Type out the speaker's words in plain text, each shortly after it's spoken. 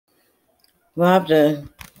We'll have to,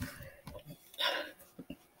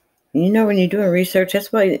 when you're doing research,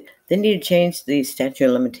 that's why they need to change the statute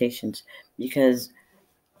of limitations, because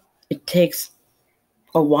it takes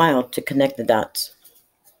a while to connect the dots.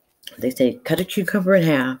 They say cut a cucumber in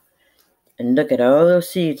half and look at all those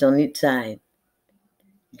seeds on each side.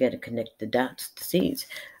 You got to connect the dots, the seeds.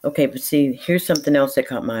 Okay, but see, here's something else that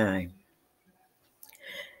caught my eye.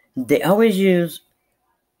 They always use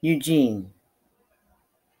Eugene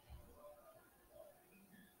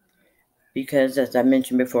because, as I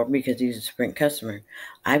mentioned before, because he's a Sprint customer.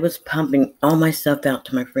 I was pumping all my stuff out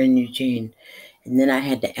to my friend Eugene, and then I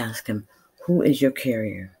had to ask him, who is your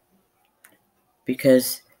carrier?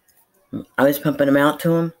 Because I was pumping them out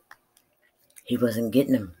to him. He wasn't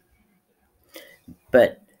getting them.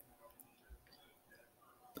 But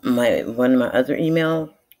one of my other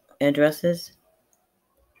email addresses,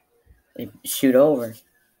 it shoot over.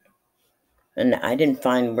 And I didn't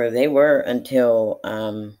find where they were until,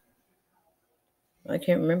 I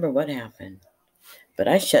can't remember what happened. But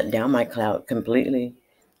I shut down my cloud completely.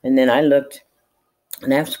 And then I looked,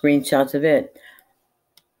 and I have screenshots of it.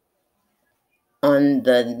 On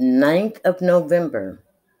the 9th of November,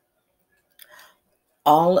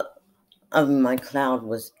 all of my cloud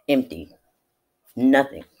was empty.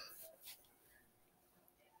 Nothing.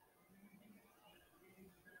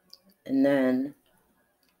 And then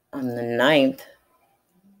on the 9th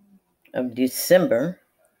of December,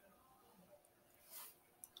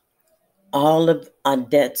 all of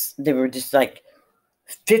Odette's, there were just like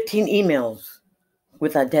 15 emails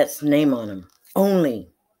with Odette's name on them only.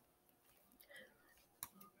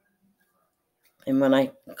 And when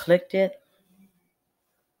I clicked it,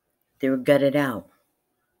 they were gutted out.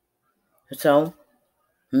 So,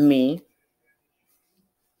 I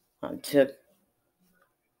took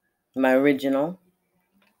my original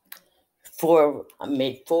I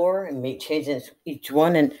made 4 and made changes each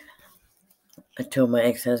one, and I told my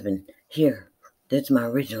ex-husband, here, that's my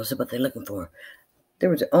original, so what they're looking for. There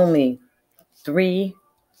was only 3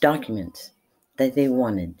 documents that they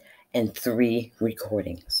wanted and 3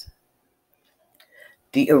 recordings.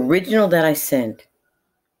 The original that I sent,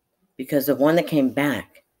 because the one that came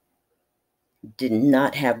back did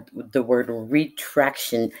not have the word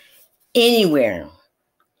retraction anywhere.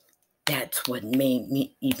 That's what made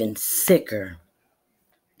me even sicker.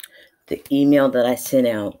 The email that I sent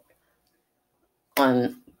out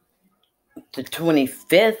on the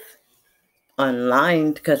 25th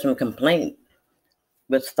online customer complaint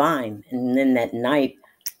was fine. And then that night,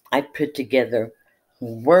 I put together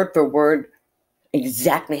word for word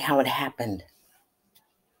exactly how it happened.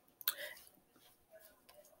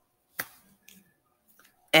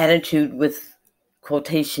 Attitude with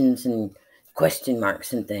quotations and question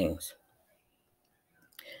marks and things.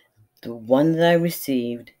 The one that I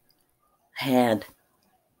received had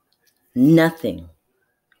nothing.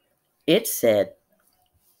 It said,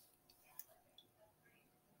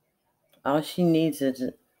 all she needs is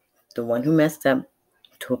the one who messed up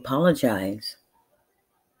to apologize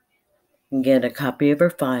and get a copy of her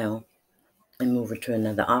file and move her to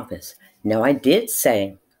another office. Now, I did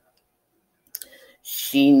say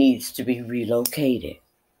she needs to be relocated.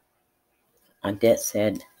 Odette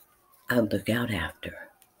said, I'll look out after her.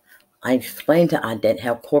 I explained to Odette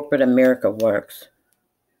how corporate America works.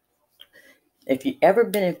 If you've ever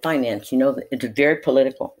been in finance, you know that it's very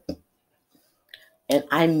political. And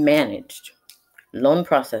I managed loan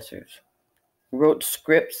processors, wrote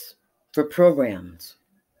scripts for programs,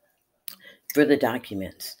 for the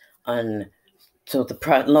documents, so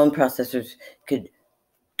the loan processors could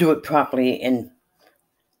do it properly and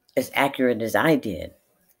as accurate as I did.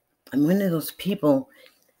 I'm one of those people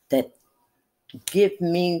that give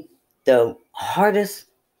me the hardest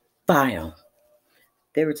file.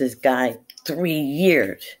 There was this guy, 3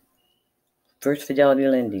 years, First Fidelity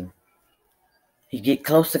Lending. He'd get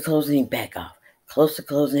close to closing, he'd back off. Close to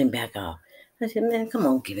closing, and back off. I said, man, come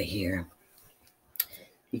on, give it here.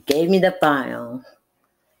 He gave me the file.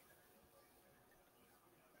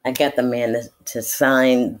 I got the man to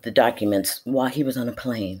sign the documents while he was on a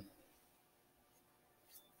plane.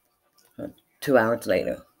 2 hours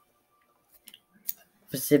later.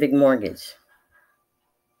 Pacific Mortgage.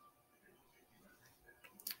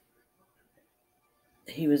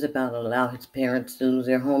 He was about to allow his parents to lose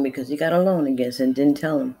their home because he got a loan against it and didn't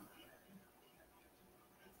tell them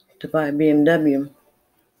to buy a BMW.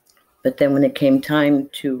 But then when it came time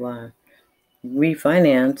to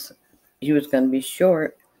refinance, he was going to be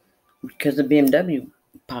short because the BMW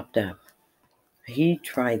popped up. He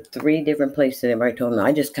tried 3 different places. Everybody told him,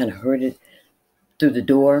 I just kind of heard it through the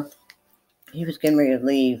door. He was getting ready to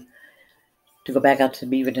leave. to go back out to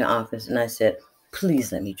the Beaverton office, and I said,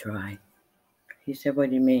 please let me try. He said, what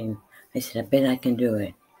do you mean? I said, I bet I can do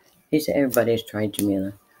it. He said, everybody's tried,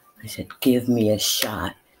 Jamila. I said, give me a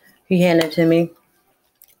shot. He handed it to me.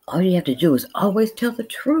 All you have to do is always tell the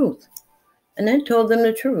truth. And I told them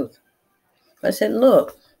the truth. I said,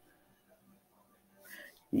 look,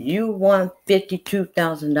 you want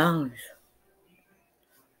 $52,000.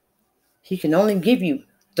 He can only give you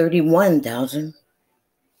 $31,000.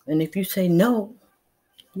 And if you say no,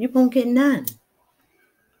 you won't get none.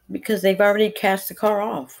 Because they've already cast the car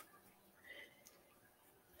off.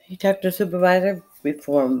 He talked to the supervisor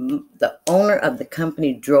before the owner of the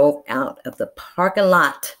company drove out of the parking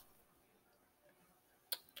lot.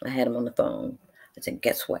 I had him on the phone. I said,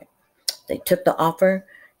 guess what? They took the offer.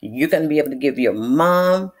 You're going to be able to give your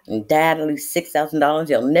mom and dad at least $6,000.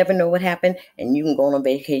 They'll never know what happened, and you can go on a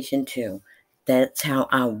vacation too. That's how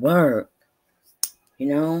I work. You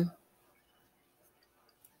know?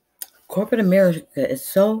 Corporate America is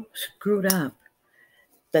so screwed up.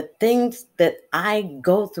 The things that I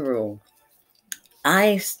go through,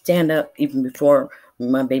 I stand up even before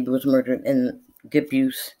my baby was murdered in the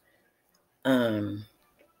abuse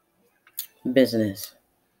business.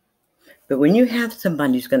 But when you have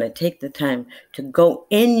somebody who's going to take the time to go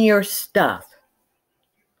in your stuff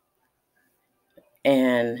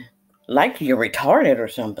and like you're retarded or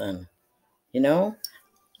something, you know?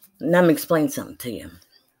 Now I'm explaining something to you.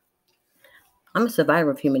 I'm a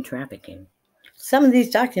survivor of human trafficking. Some of these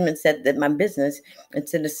documents said that my business,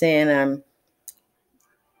 instead of saying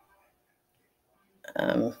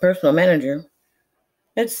I'm personal manager,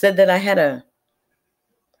 it said that I had a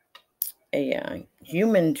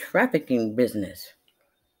human trafficking business.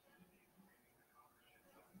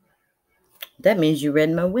 That means you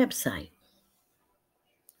read my website.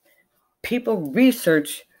 People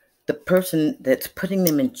research the person that's putting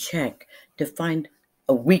them in check to find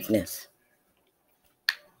a weakness.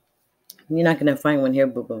 You're not going to find one here,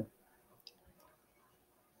 boo-boo.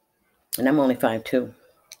 And I'm only 5'2".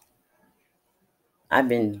 I've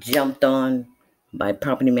been jumped on by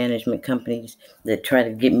property management companies that try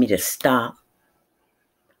to get me to stop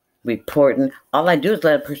reporting. All I do is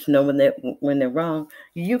let a person know when they're wrong.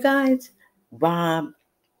 You guys, Rob,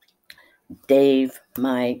 Dave,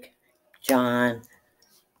 Mike, John,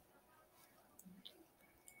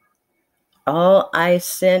 all I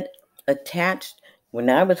sent attached when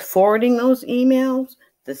I was forwarding those emails,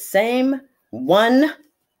 the same one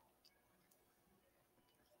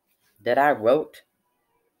that I wrote,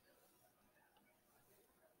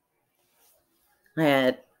 I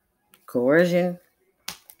had coercion,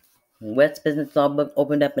 West Business Law Book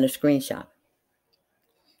opened up in a screenshot.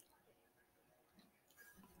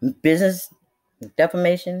 Business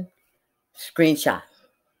defamation, screenshot.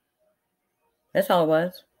 That's all it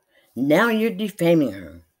was. Now you're defaming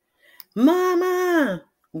her. Mama!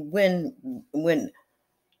 When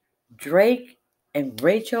Drake and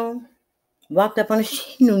Rachel walked up on her,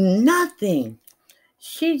 she knew nothing.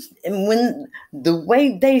 When the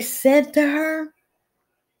way they said to her,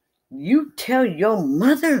 you tell your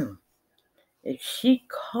mother if she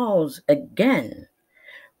calls again,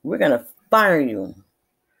 we're going to fire you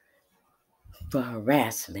for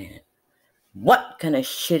harassment. What kind of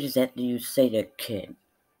shit is that you say to a kid?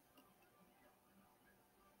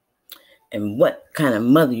 And what kind of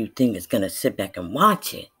mother you think is going to sit back and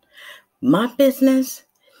watch it? My business,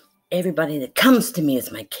 everybody that comes to me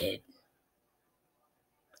is my kid.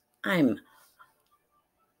 I'm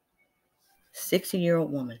a 60-year-old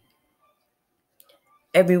woman.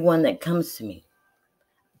 Everyone that comes to me,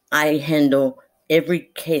 I handle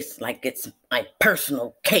every case like it's my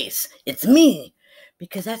personal case. It's me.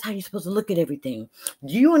 Because that's how you're supposed to look at everything.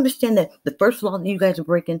 Do you understand that the first law that you guys are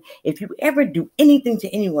breaking, if you ever do anything to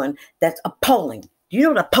anyone, that's appalling. Do you know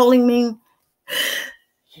what appalling means?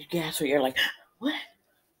 You gasp or you're like, what?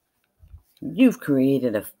 You've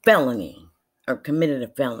created a felony or committed a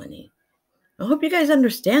felony. I hope you guys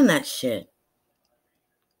understand that shit.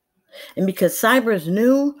 And because cyber is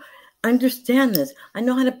new, understand this. I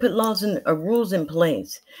know how to put laws and rules in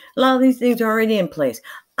place. A lot of these things are already in place.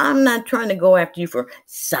 I'm not trying to go after you for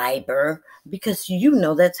cyber because you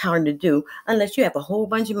know that's hard to do unless you have a whole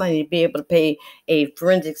bunch of money to be able to pay a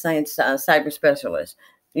forensic science cyber specialist,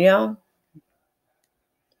 you know?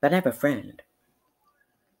 But I have a friend,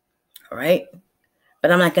 all right?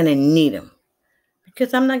 But I'm not going to need him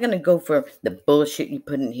because I'm not going to go for the bullshit you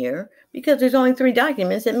put in here because there's only 3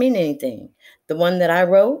 documents that mean anything. The one that I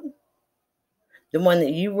wrote, the one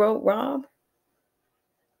that you wrote, Rob,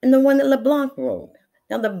 and the one that LeBlanc wrote.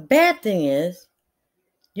 Now, the bad thing is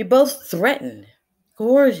you both threatened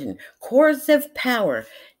coercion, coercive power.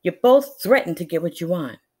 You both threaten to get what you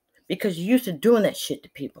want because you're used to doing that shit to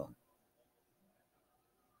people.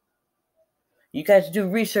 You guys do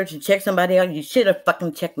research and check somebody out. You should have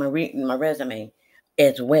fucking checked my resume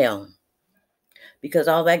as well. Because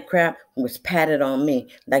all that crap was patted on me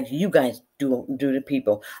like you guys do to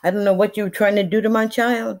people. I don't know what you were trying to do to my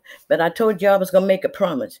child, but I told you I was going to make a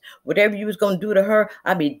promise. Whatever you was going to do to her,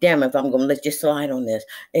 I'd be damned if I'm going to let you slide on this.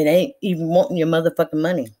 It ain't even wanting your motherfucking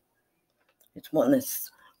money. It's wanting to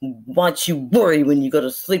watch you worry when you go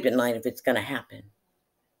to sleep at night if it's going to happen.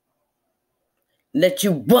 Let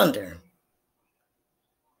you wonder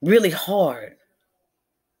really hard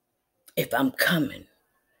if I'm coming.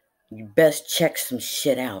 You best check some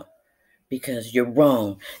shit out because you're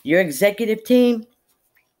wrong. Your executive team,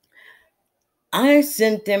 I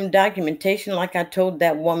sent them documentation like I told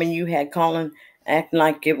that woman you had calling, acting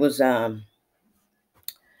like it was from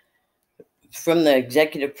the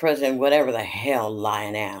executive president, whatever the hell,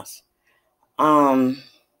 lying ass.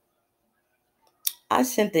 I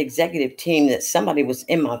sent the executive team that somebody was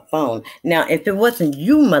in my phone. Now, if it wasn't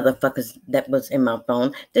you motherfuckers that was in my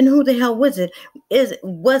phone, then who the hell was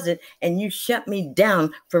it? And you shut me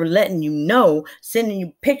down for letting you know, sending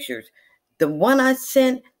you pictures. The one I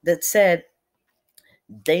sent that said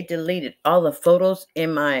they deleted all the photos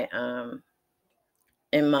in my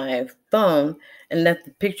phone and left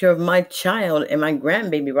the picture of my child and my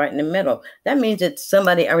grandbaby right in the middle. That means that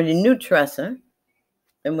somebody already knew Tressa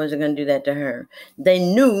and wasn't going to do that to her. They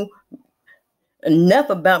knew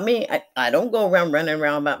enough about me. I don't go around running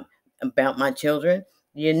around about my children.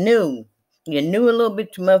 You knew a little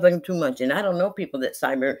bit too much. And I don't know people that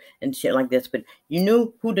cyber and shit like this, but you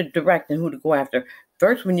knew who to direct and who to go after.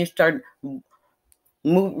 First, when you start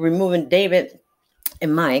removing David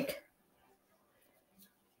and Mike,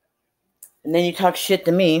 and then you talk shit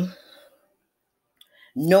to me,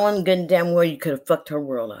 knowing good and damn well you could have fucked her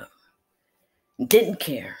world up. Didn't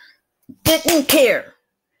care.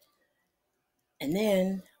 And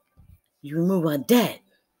then you remove our debt.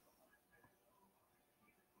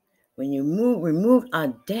 When you removed our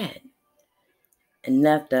debt and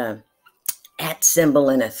left a @ symbol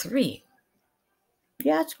and a 3.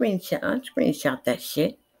 Yeah, I screenshot that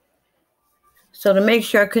shit. So to make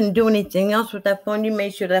sure I couldn't do anything else with that phone, you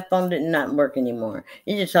made sure that phone did not work anymore.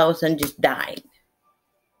 You just all of a sudden just died.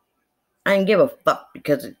 I didn't give a fuck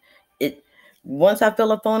because it once I fill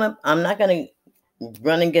the phone up, I'm not gonna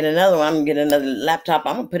run and get another one. I'm gonna get another laptop.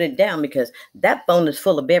 I'm gonna put it down because that phone is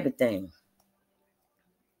full of everything.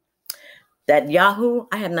 That Yahoo,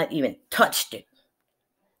 I have not even touched it.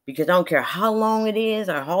 Because I don't care how long it is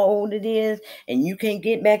or how old it is, and you can't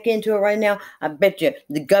get back into it right now. I bet you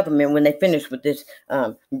the government, when they finish with this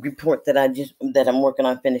report that I'm working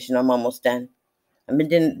on finishing, I'm almost done. I've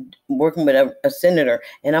been working with a senator,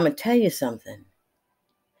 and I'm gonna tell you something.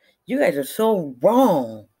 You guys are so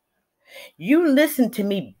wrong. You listen to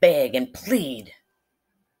me beg and plead.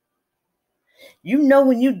 You know,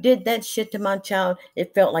 when you did that shit to my child,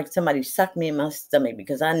 it felt like somebody sucked me in my stomach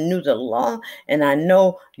because I knew the law and I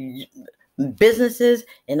know businesses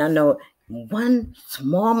and I know one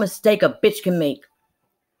small mistake a bitch can make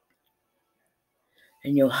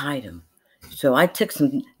and you'll hide them. So I took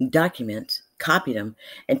some documents, copied them,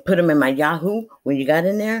 and put them in my Yahoo when you got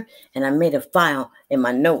in there, and I made a file in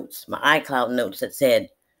my notes, my iCloud notes that said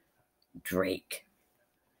Drake,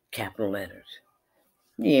 capital letters.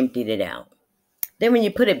 You emptied it out. Then when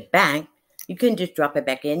you put it back, you couldn't just drop it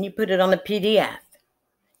back in. You put it on a PDF.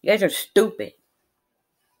 You guys are stupid.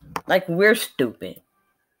 Like we're stupid.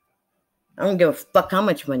 I don't give a fuck how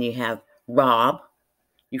much money you have, Rob.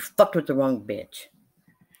 You fucked with the wrong bitch.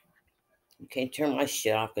 You can't turn my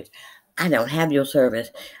shit off because I don't have your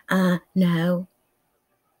service. No.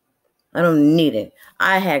 I don't need it.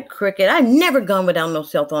 I had Cricket. I've never gone without no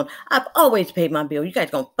cell phone. I've always paid my bill. You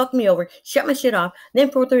guys gonna fuck me over, shut my shit off.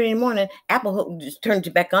 Then 4:30 in the morning, Apple just turned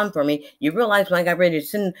it back on for me. You realize when I got ready to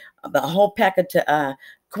send the whole packet to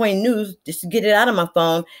Coin News just to get it out of my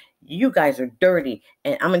phone, you guys are dirty.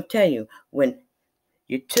 And I'm gonna tell you, when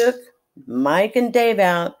you took Mike and Dave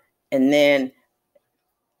out, and then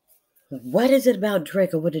what is it about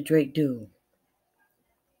Drake or what did Drake do?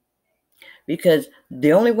 Because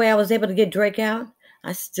the only way I was able to get Drake out,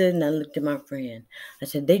 I stood and I looked at my friend. I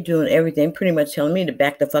said, they doing everything, pretty much telling me to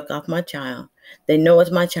back the fuck off my child. They know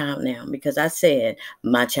it's my child now because I said,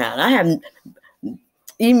 my child. I have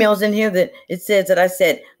emails in here that it says that I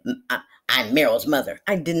said, I'm Meryl's mother.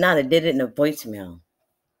 I did not. I did it in a voicemail,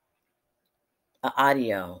 an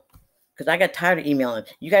audio, because I got tired of emailing.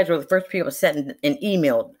 You guys were the first people I sat and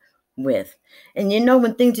emailed with. And you know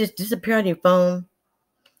when things just disappear on your phone?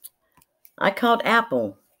 I called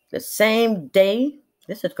Apple the same day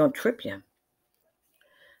This is going to trip you.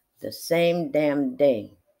 The same damn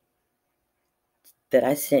day that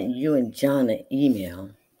I sent you and John an email,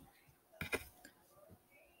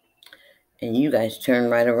 and you guys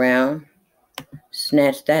turned right around,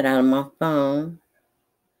 snatched that out of my phone,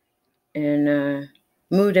 and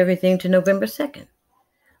moved everything to November 2nd.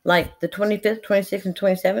 Like the 25th, 26th, and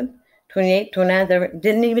 27th, 28th, 29th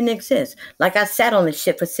didn't even exist. Like I sat on this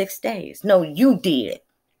shit for 6 days. No, you did.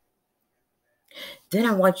 Then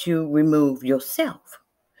I want you to remove yourself.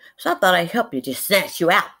 So I thought I'd help you, just snatch you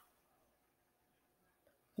out.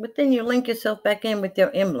 But then you link yourself back in with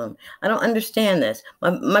your emblem. I don't understand this.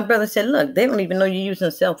 My brother said, look, they don't even know you're using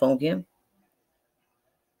a cell phone, Kim.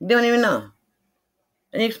 They don't even know.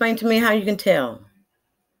 And he explained to me how you can tell.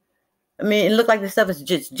 I mean, it looked like the stuff is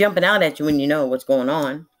just jumping out at you when you know what's going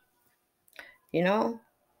on. You know?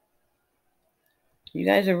 You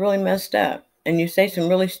guys are really messed up. And you say some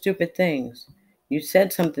really stupid things. You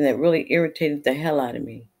said something that really irritated the hell out of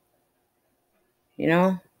me. You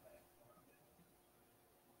know?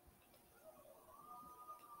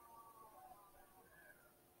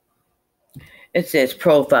 It says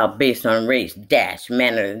profile based on race,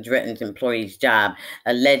 manner that threatens employee's job,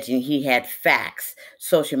 alleging he had facts.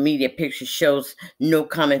 Social media picture shows no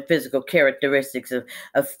common physical characteristics of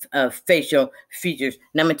facial features.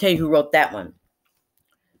 Now I'm going to tell you who wrote that one.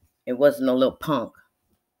 It wasn't a little punk.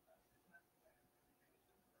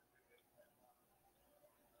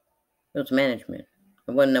 It was management.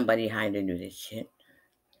 It wasn't nobody hired to do this shit.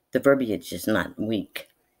 The verbiage is not weak.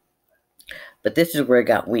 But this is where it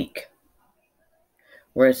got weak.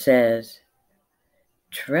 Where it says,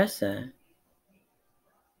 Tressa,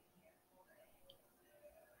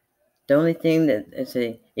 the only thing that it's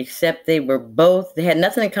except they had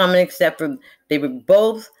nothing in common except for they were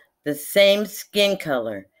both the same skin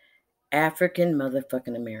color. African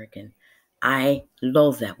motherfucking American. I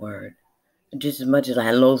loathe that word just as much as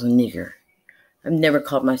I loathe nigger. I've never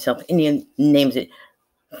called myself any names.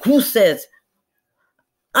 Who says?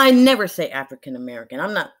 I never say African American.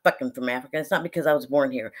 I'm not fucking from Africa. It's not because I was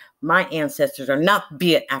born here. My ancestors are not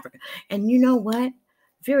via Africa. And you know what?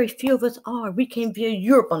 Very few of us are. We came via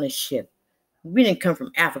Europe on a ship. We didn't come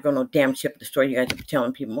from Africa on no damn ship, the story you guys are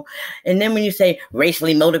telling people. And then when you say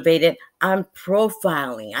racially motivated, I'm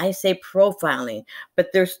profiling. I say profiling. But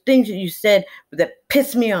there's things that you said that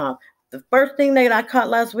piss me off. The first thing that I caught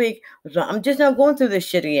last week was, I'm just not going through this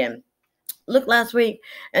shit again. Look last week,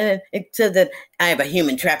 and it said that I have a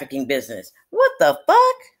human trafficking business. What the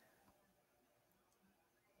fuck?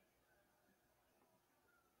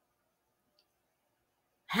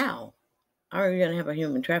 How are you going to have a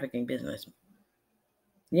human trafficking business?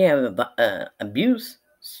 You have abuse,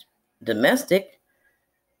 domestic,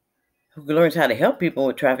 who learns how to help people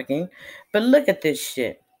with trafficking. But look at this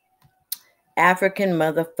shit. African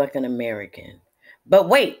motherfucking American. But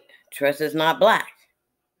wait, Tressa's not black.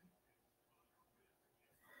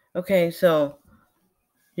 Okay, so,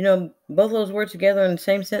 both those words together in the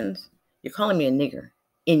same sentence, you're calling me a nigger.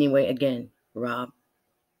 Anyway, again, Rob.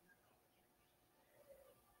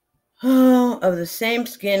 Oh, of the same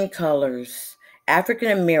skin colors,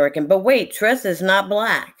 African American. But wait, Tressa is not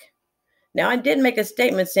black. Now, I did make a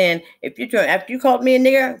statement saying, after you called me a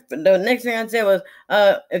nigger, the next thing I said was,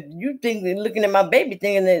 if you think they're looking at my baby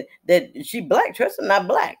thinking that she black, Tressa not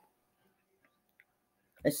black.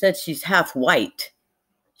 I said she's half white.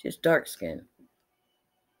 She's dark skinned.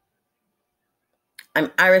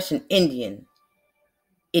 I'm Irish and Indian.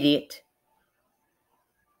 Idiot.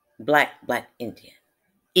 Black Indian.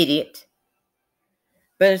 Idiot.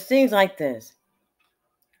 But it's things like this.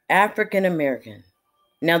 African American.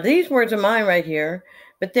 Now, these words are mine right here.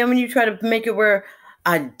 But then when you try to make it where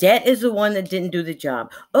Audette is the one that didn't do the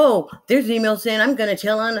job. Oh, there's an email saying I'm going to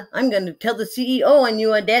tell the CEO on you,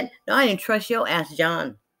 Audette. No, I didn't trust your ass,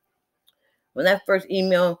 John. When I sent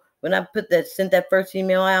that first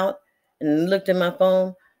email out and looked at my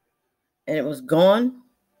phone and it was gone.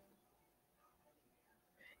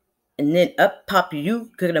 And then up pop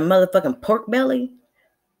you cooking a motherfucking pork belly,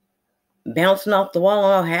 bouncing off the wall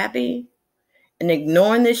all happy, and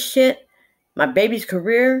ignoring this shit, my baby's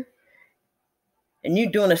career, and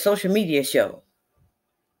you doing a social media show.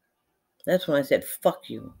 That's when I said, fuck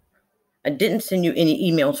you. I didn't send you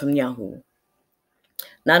any emails from Yahoo.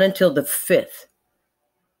 Not until the 5th,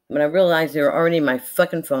 when I realized they were already in my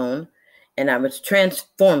fucking phone, and I was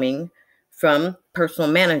transforming from personal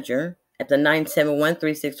manager at the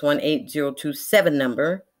 971-361-8027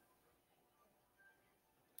 number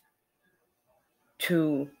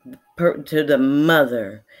to the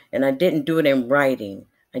mother. And I didn't do it in writing.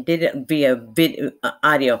 I did it via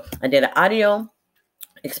audio. I did an audio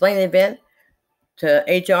explaining the event to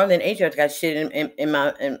HR, and then HR got shit in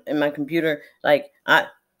my computer. Like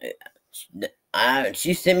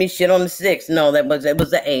she sent me shit on the 6th. No, it was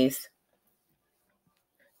the 8th.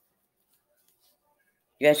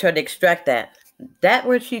 You guys tried to extract that. That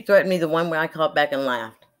where she threatened me, the one where I called back and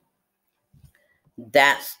laughed.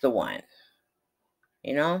 That's the one.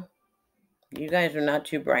 You know? You guys are not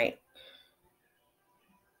too bright.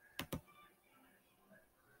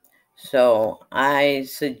 So I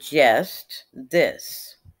suggest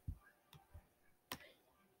this.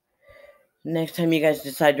 Next time you guys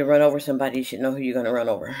decide to run over somebody, you should know who you're going to run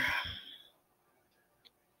over.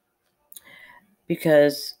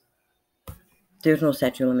 Because there's no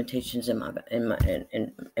statute of limitations in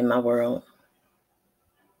my world.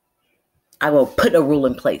 I will put a rule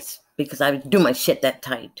in place because I do my shit that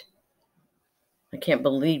tight. I can't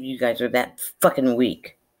believe you guys are that fucking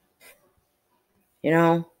weak. You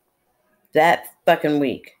know? That fucking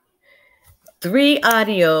weak. 3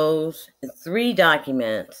 audios and 3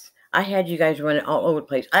 documents. I had you guys running all over the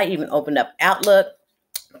place. I even opened up Outlook.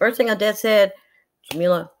 First thing Odette said,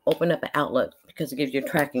 Jamila, open up an Outlook because it gives you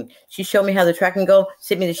tracking. She showed me how the tracking go.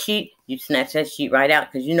 Sent me the sheet. You snatch that sheet right out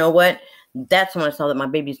because you know what? That's when I saw that my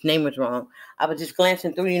baby's name was wrong. I was just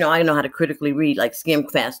glancing through. You know, I know how to critically read, like skim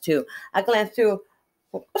fast too. I glanced through.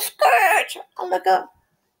 Scourge. I look up.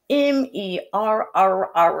 MERRLPATTERRE.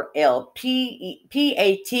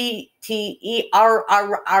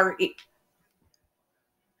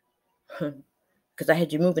 Because I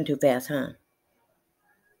had you moving too fast, huh?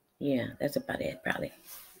 Yeah, that's about it, probably.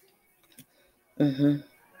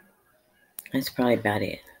 That's probably about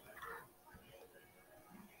it.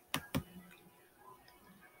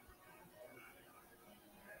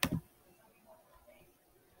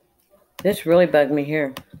 This really bugged me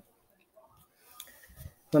here.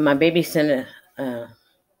 When my baby sent a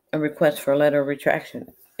request for a letter of retraction,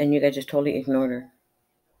 and you guys just totally ignored her.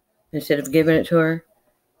 Instead of giving it to her,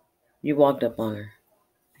 you walked up on her.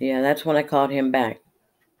 Yeah, that's when I called him back.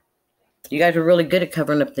 You guys are really good at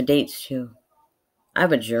covering up the dates, too. I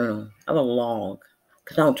have a journal. I have a log.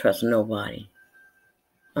 Because I don't trust nobody.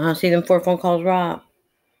 See them 4 phone calls, Rob?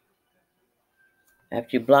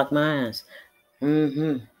 After you blocked my ass.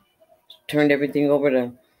 Turned everything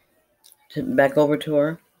over back over to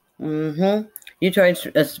her. You tried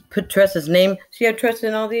to put Tressa's name. See how Tressa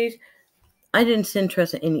in all these? I didn't send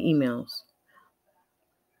Tressa any emails.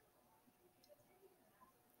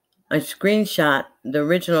 I screenshot the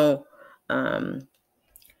original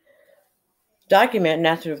document and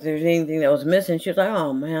asked her if there's anything that was missing. She was like,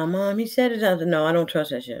 oh, man, Mom, he said it. I said, no, I don't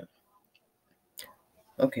trust that shit.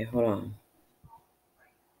 Okay, hold on.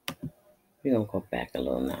 We're going to go back a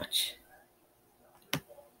little notch.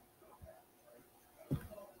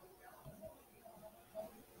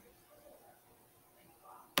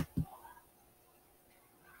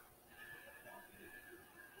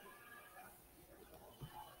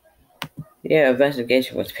 Yeah,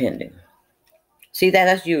 investigation was pending. See,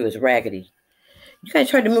 that's you. It's raggedy. You guys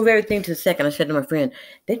tried to move everything to the second. I said to my friend,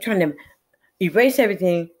 they're trying to erase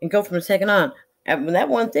everything and go from the second on. And when that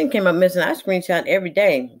one thing came up missing, I screenshot every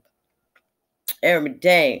day. Every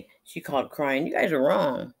day. She called crying. You guys are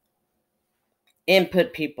wrong.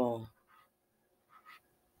 Input people.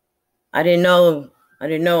 I didn't know.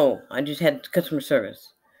 I just had customer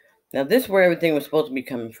service. Now, this is where everything was supposed to be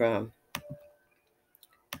coming from.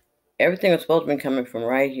 Everything was supposed to be coming from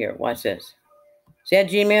right here. Watch this. See that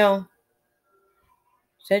Gmail?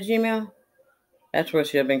 See that Gmail? That's where it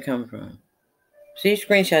should have been coming from. See,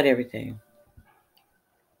 screenshot everything.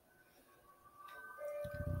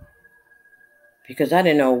 Because I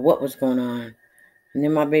didn't know what was going on. And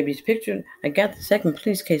then my baby's picture, I got the second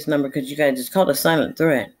police case number because you guys just called a silent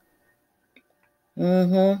threat.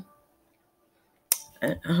 Hold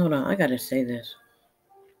on, I gotta say this.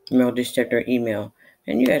 Email detector email.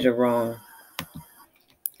 And you guys are wrong.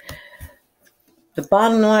 The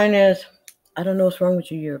bottom line is, I don't know what's wrong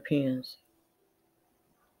with you Europeans.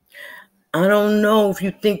 I don't know if you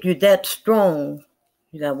think you're that strong.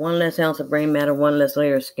 You got 1 less ounce of brain matter, 1 less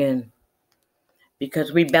layer of skin.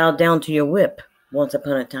 Because we bowed down to your whip once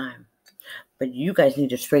upon a time. But you guys need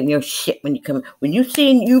to straighten your shit when you come. When you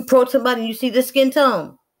approach somebody and you see the skin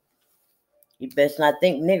tone, you best not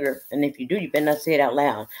think nigger. And if you do, you better not say it out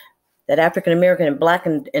loud. That African American and black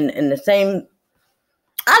and the same.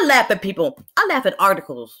 I laugh at people. I laugh at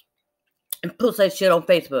articles and post that shit on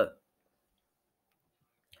Facebook.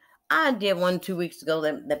 I did one 2 weeks ago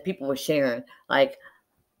that people were sharing. Like,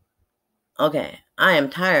 okay, I am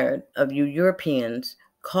tired of you Europeans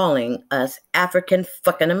calling us African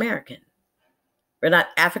fucking American. We're not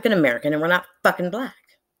African American and we're not fucking black.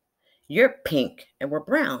 You're pink and we're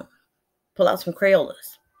brown. Pull out some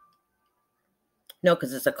Crayolas. No,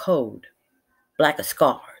 because it's a code. Black is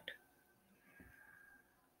scarred.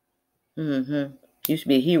 Used to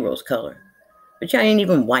be a hero's color. But y'all ain't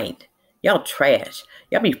even white. Y'all trash.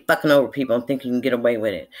 Y'all be fucking over people and think you can get away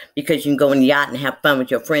with it. Because you can go in the yacht and have fun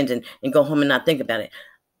with your friends and go home and not think about it.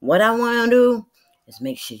 What I want to do is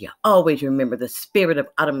make sure you always remember the spirit of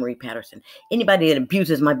Autumn Marie Patterson. Anybody that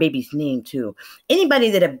abuses my baby's name too.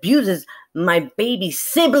 Anybody that abuses my baby's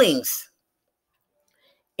siblings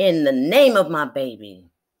in the name of my baby.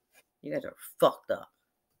 You guys are fucked up.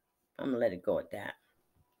 I'm going to let it go at that.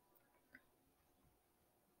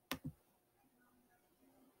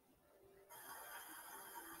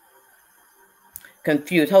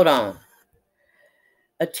 Confused. Hold on.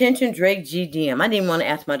 Attention, Drake GDM. I didn't want to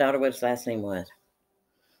ask my daughter what his last name was.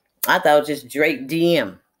 I thought it was just Drake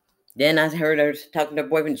DM. Then I heard her talking to her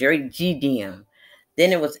boyfriend, Drake GDM.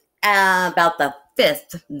 Then it was about the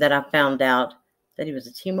 5th that I found out that he was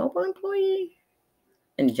a T-Mobile employee.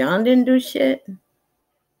 And John didn't do shit.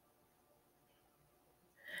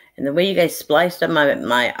 And the way you guys spliced up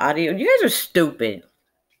my audio, you guys are stupid.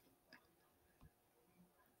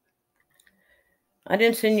 I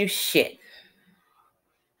didn't send you shit.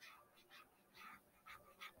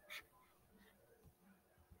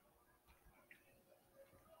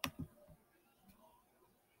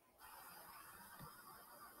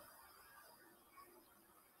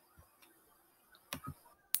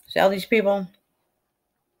 See all these people?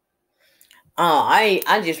 Oh,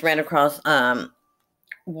 I just ran across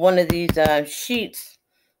one of these sheets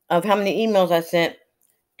of how many emails I sent,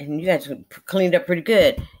 and you guys cleaned up pretty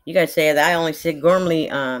good. You guys say that I only said Gormley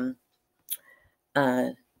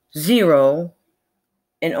 0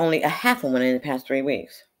 and only a half of one in the past 3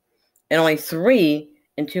 weeks, and only 3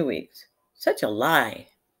 in 2 weeks. Such a lie.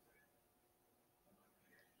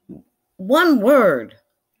 One word.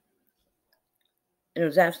 And it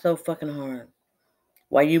was that so fucking hard.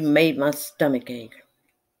 Why you made my stomach ache.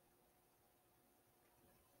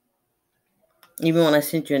 Even when I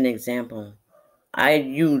sent you an example, I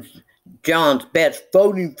used John's best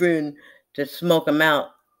voting friend to smoke him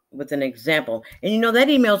out with an example. And you know, that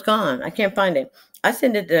email's gone. I can't find it. I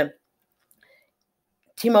sent it to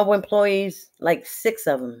T-Mobile employees, like 6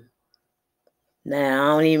 of them. Nah,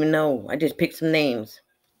 I don't even know. I just picked some names.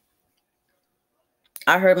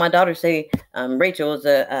 I heard my daughter say Rachel was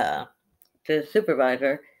the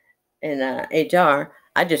supervisor in HR.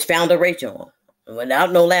 I just found a Rachel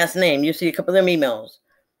without no last name. You see a couple of them emails.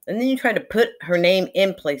 And then you try to put her name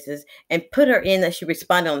in places and put her in that she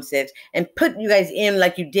responded on 6 and put you guys in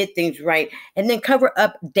like you did things right and then cover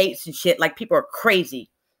up dates and shit like people are crazy.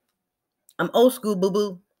 I'm old school,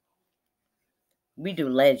 boo-boo. We do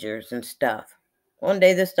ledgers and stuff. One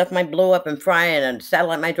day this stuff might blow up and fry and a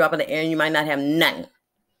satellite might drop in the air and you might not have nothing.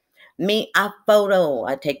 Me, I photo.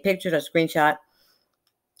 I take pictures, I screenshot,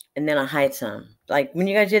 and then I hide some. Like when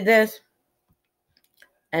you guys did this,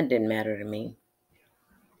 that didn't matter to me.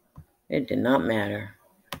 It did not matter.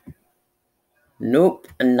 Nope,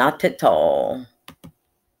 not at all.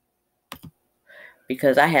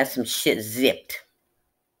 Because I had some shit zipped.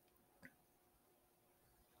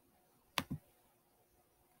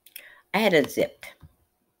 I had it zipped.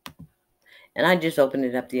 And I just opened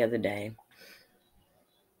it up the other day.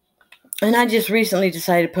 And I just recently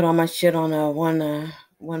decided to put all my shit on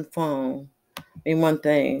one phone. One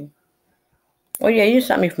thing. Oh yeah, you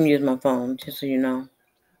stopped me from using my phone, just so you know.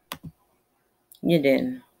 You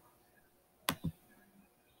didn't.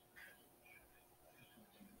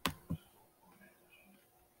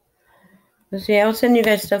 But see, I was sending you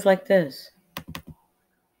guys stuff like this.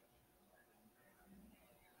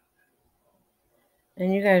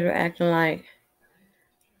 And you guys were acting like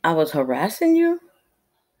I was harassing you.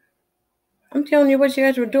 I'm telling you what you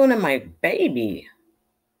guys were doing to my baby.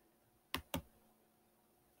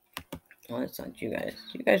 Oh, that's not you guys.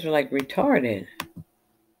 You guys are like retarded.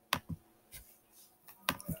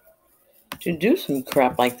 To do some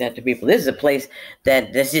crap like that to people. This is a place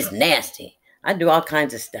that's just nasty. I do all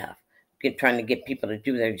kinds of stuff. Trying to get people to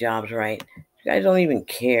do their jobs right. You guys don't even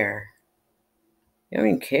care. You don't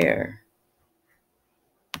even care.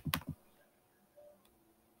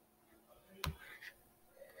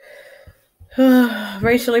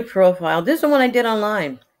 Racially profiled. This is the one I did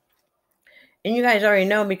online. And you guys already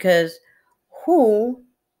know because who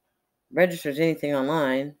registers anything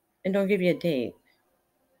online and don't give you a date?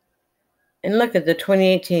 And look at the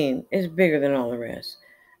 2018. It's bigger than all the rest.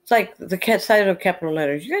 It's like the size of capital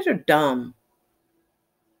letters. You guys are dumb.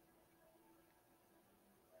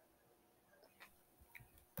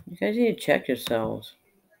 You guys need to check yourselves.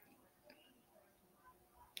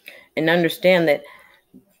 And understand that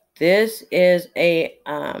This is a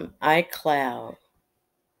iCloud.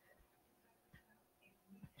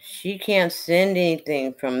 She can't send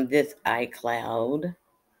anything from this iCloud.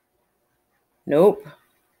 Nope.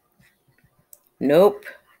 Nope.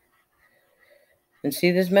 And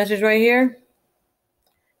see this message right here?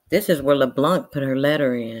 This is where LeBlanc put her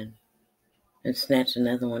letter in and snatched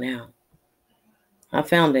another one out. I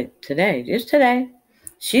found it today, just today.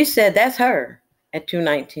 She said that's her at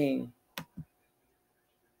 2:19.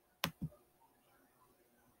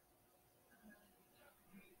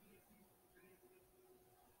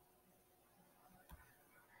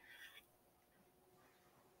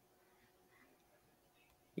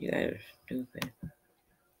 You guys are stupid.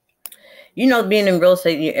 You know, being in real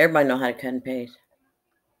estate, everybody know how to cut and paste.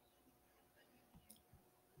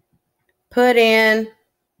 Put in.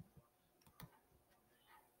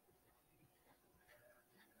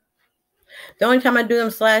 The only time I do them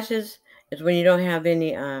slashes is when you don't have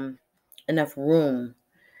any enough room.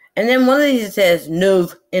 And then one of these it says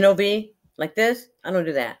NOV, N-O-V, like this. I don't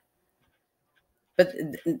do that. But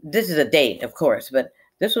this is a date, of course. But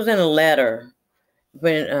this was in a letter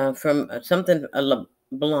when from something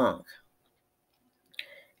LeBlanc.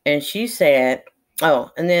 And she said, oh,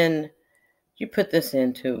 and then you put this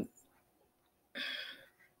into.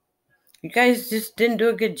 You guys just didn't do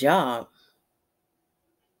a good job.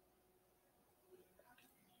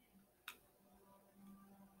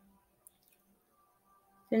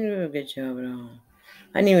 Didn't do a good job at all.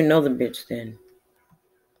 I didn't even know the bitch then.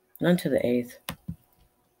 None to the 8th.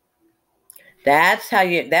 That's how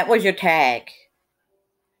that was your tag.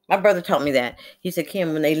 My brother taught me that. He said,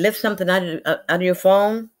 Kim, when they lift something out of your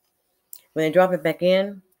phone, when they drop it back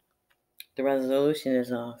in, the resolution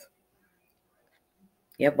is off.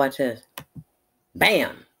 Yep, watch this.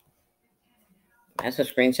 Bam. That's a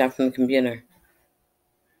screenshot from the computer.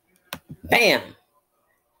 Bam.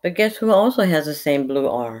 But guess who also has the same blue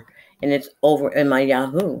R? And it's over in my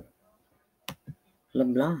Yahoo.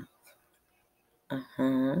 LeBlanc.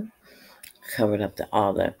 Covered up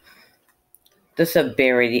all the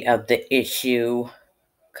severity of the issue.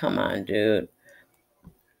 Come on, dude.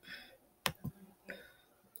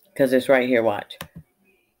 Because it's right here, watch.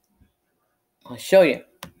 I'll show you.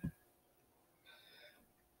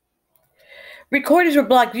 Recordings were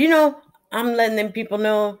blocked. You know, I'm letting them people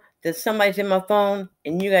know that somebody's in my phone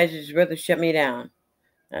and you guys just rather shut me down.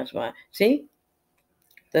 That's why. See?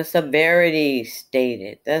 The severity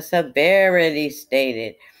stated. The severity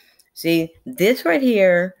stated. See, this right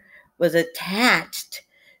here was attached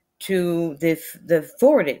to the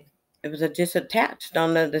forwarded. It was just attached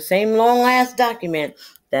on the same long ass document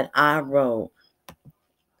that I wrote.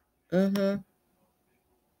 I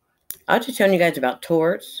was just telling you guys about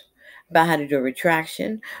torts, about how to do a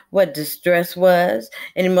retraction, what distress was,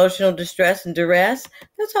 and emotional distress and duress.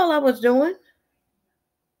 That's all I was doing.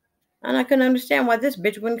 And I couldn't understand why this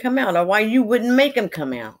bitch wouldn't come out or why you wouldn't make him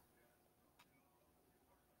come out.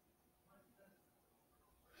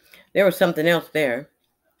 There was something else there.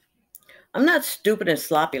 I'm not stupid and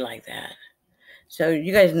sloppy like that. So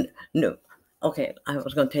you guys know. Okay, I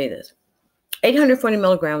was going to tell you this. 840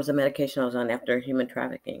 milligrams of medication I was on after human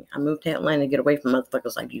trafficking. I moved to Atlanta to get away from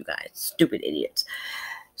motherfuckers like you guys. Stupid idiots.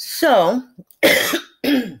 So,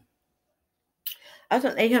 I was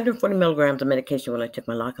on 840 milligrams of medication when I took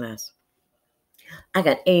my law class. I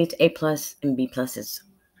got A's, A+, and B+.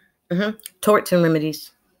 Torts and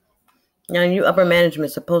remedies. Now, you upper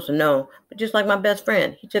management supposed to know, but just like my best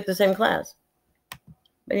friend, he took the same class.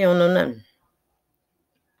 But he don't know nothing.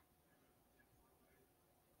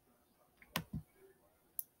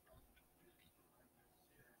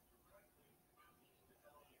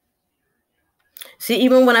 See,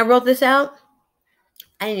 even when I wrote this out,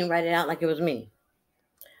 I didn't even write it out like it was me.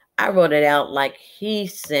 I wrote it out like he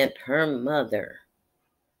sent her mother.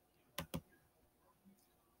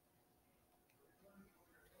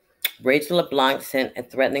 Rachel LeBlanc sent a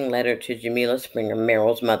threatening letter to Jamila Springer,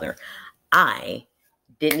 Meryl's mother. I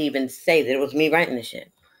didn't even say that it was me writing the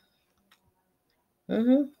shit. I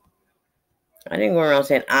didn't go around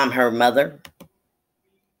saying I'm her mother.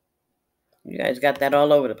 You guys got that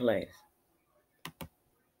all over the place.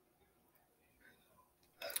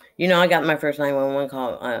 You know, I got my first 911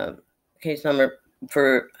 call, case number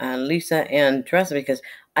for Lisa and Teresa because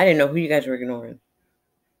I didn't know who you guys were ignoring.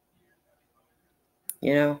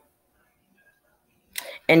 You know?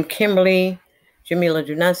 And Kimberly, Jamila,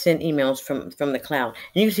 do not send emails from the cloud.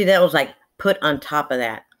 And you can see that was like put on top of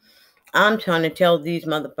that. I'm trying to tell these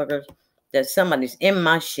motherfuckers that somebody's in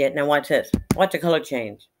my shit. Now watch this. Watch the color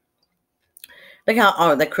change. Look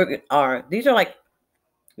how the crooked R. These are like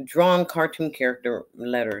drawn cartoon character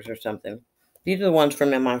letters or something. These are the ones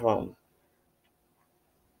from in my phone.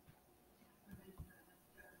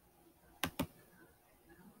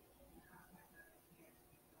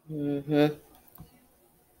 Mm-hmm.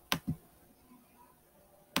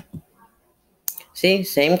 See,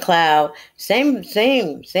 same cloud, same.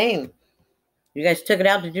 You guys took it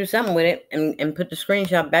out to do something with it and put the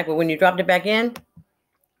screenshot back, but when you dropped it back in,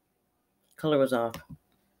 color was off.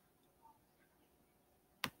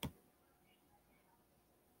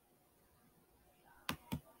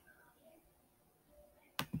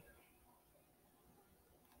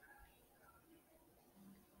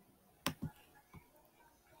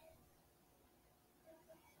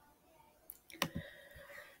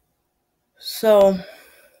 So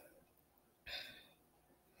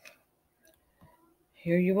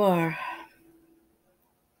here you are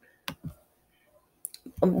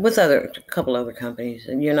with a couple other companies,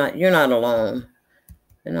 and you're not alone.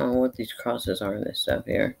 I don't know what these crosses are in this stuff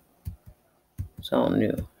here. It's all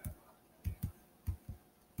new.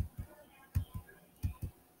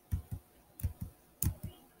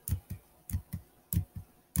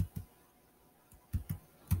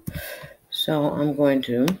 So I'm going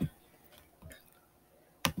to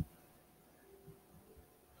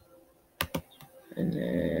and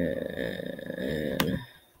then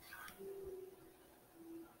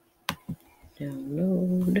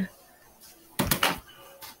download.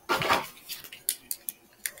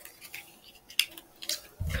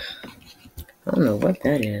 I don't know what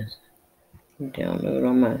that is. Download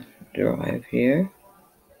on my drive here.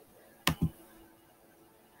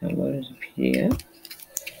 Download as a PDF.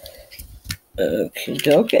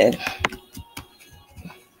 Okay.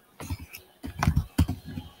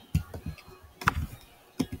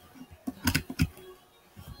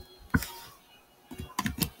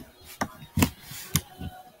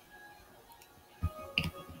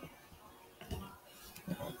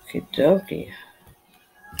 Okay.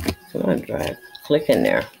 Come on, drive. Click in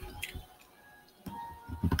there.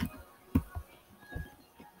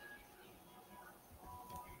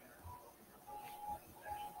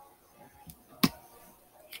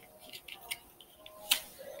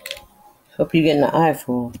 Hope you're getting the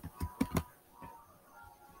eyeful.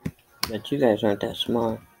 But you guys aren't that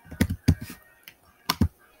smart.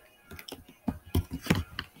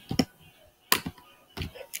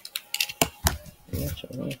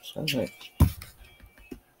 That's all right.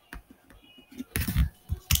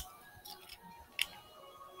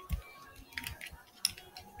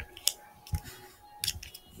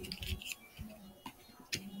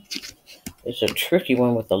 It's a tricky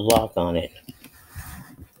one with the lock on it.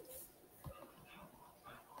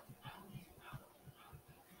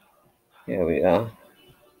 Here we go.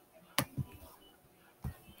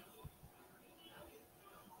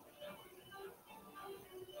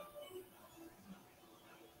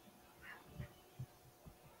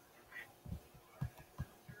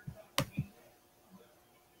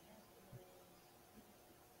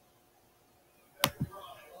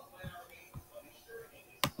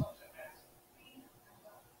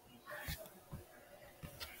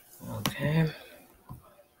 Okay.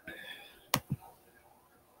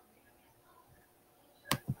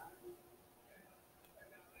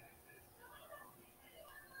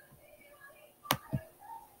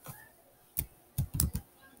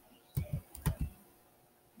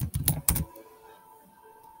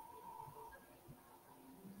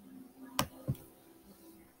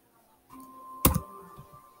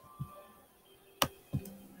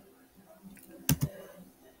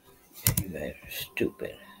 You guys are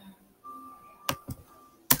stupid.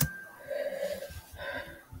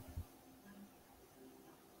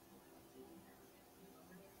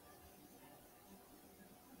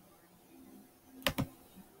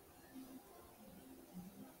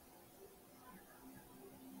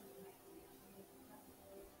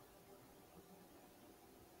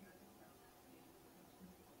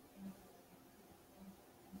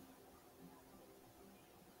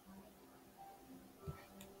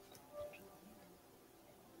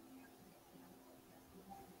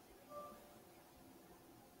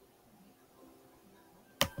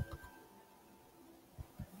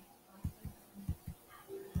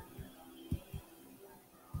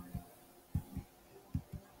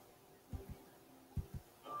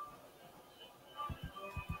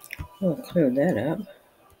 I'll clear that up.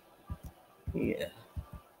 Yeah.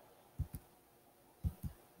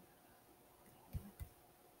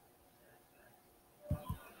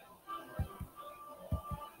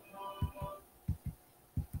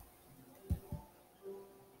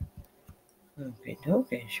 Okay.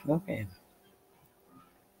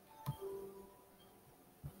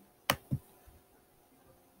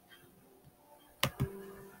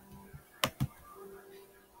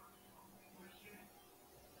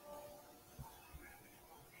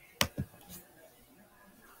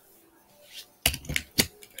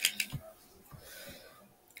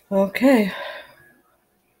 Okay.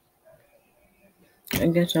 I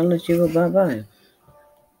guess I'll let you go bye-bye.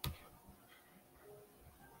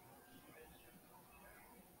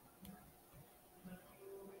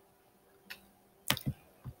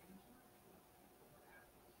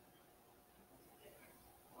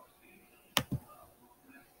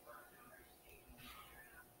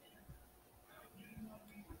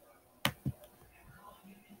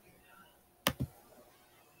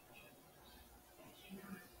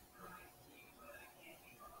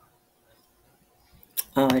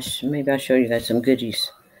 Maybe I'll show you guys some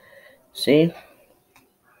goodies. See?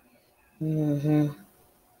 Mm-hmm.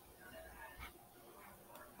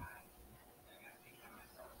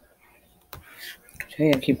 So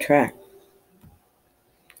yeah, keep track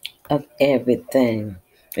of everything.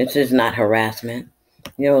 This is not harassment.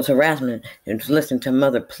 You know, it's harassment. It's listen to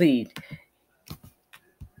mother plead.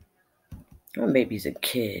 My baby's a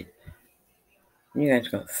kid. You guys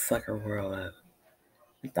gonna fuck her world up.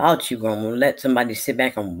 I thought you gonna let somebody sit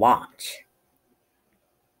back and watch.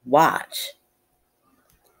 Watch.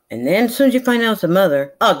 And then as soon as you find out it's a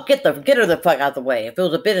mother, oh, get her the fuck out the way. If it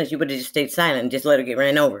was a business, you would have just stayed silent and just let her get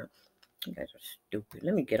ran over. You guys are stupid.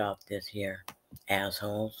 Let me get off this here,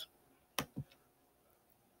 assholes.